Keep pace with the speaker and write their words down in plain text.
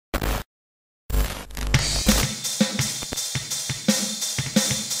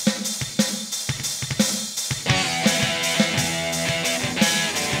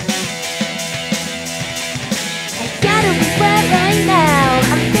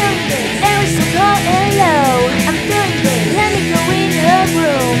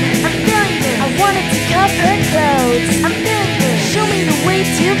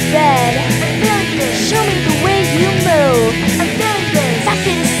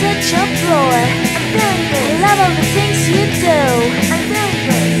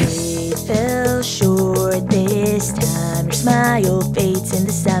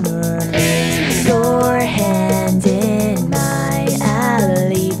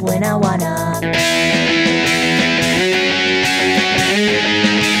when I wanna.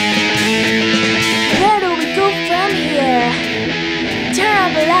 Where do we go from here? Turn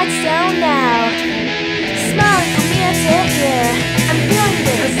off the lights down now. Smiling from ear to ear. I'm feeling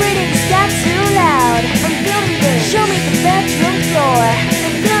this. My breathing's got too loud. I'm feeling this. Show me the bedroom floor.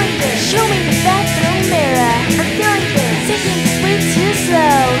 I'm feeling this. Show me the bathroom mirror. I'm feeling this. Taking this way too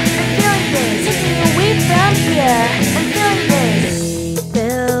slow. I'm feeling this. Taking me away from here. I'm feeling this. We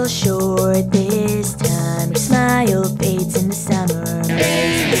fell short this time. Your smile fades in the summer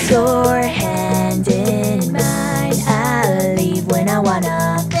breeze. With your hand in mine, I'll leave when I wanna.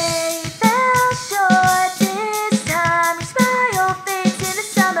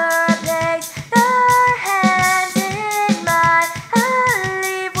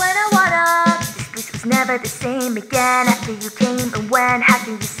 Never the same again after you came and went. How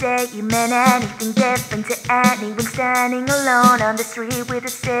can you say you meant anything different to anyone standing alone on the street with a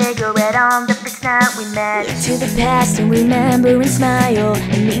cigarette on the first night we met? To the past and remember and smile.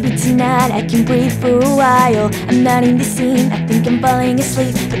 And maybe tonight I can breathe for a while. I'm not in the scene, I think I'm falling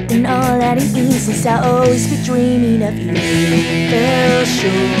asleep, but then all at ease since I'll always be dreaming of you. Fell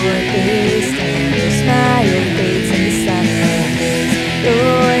short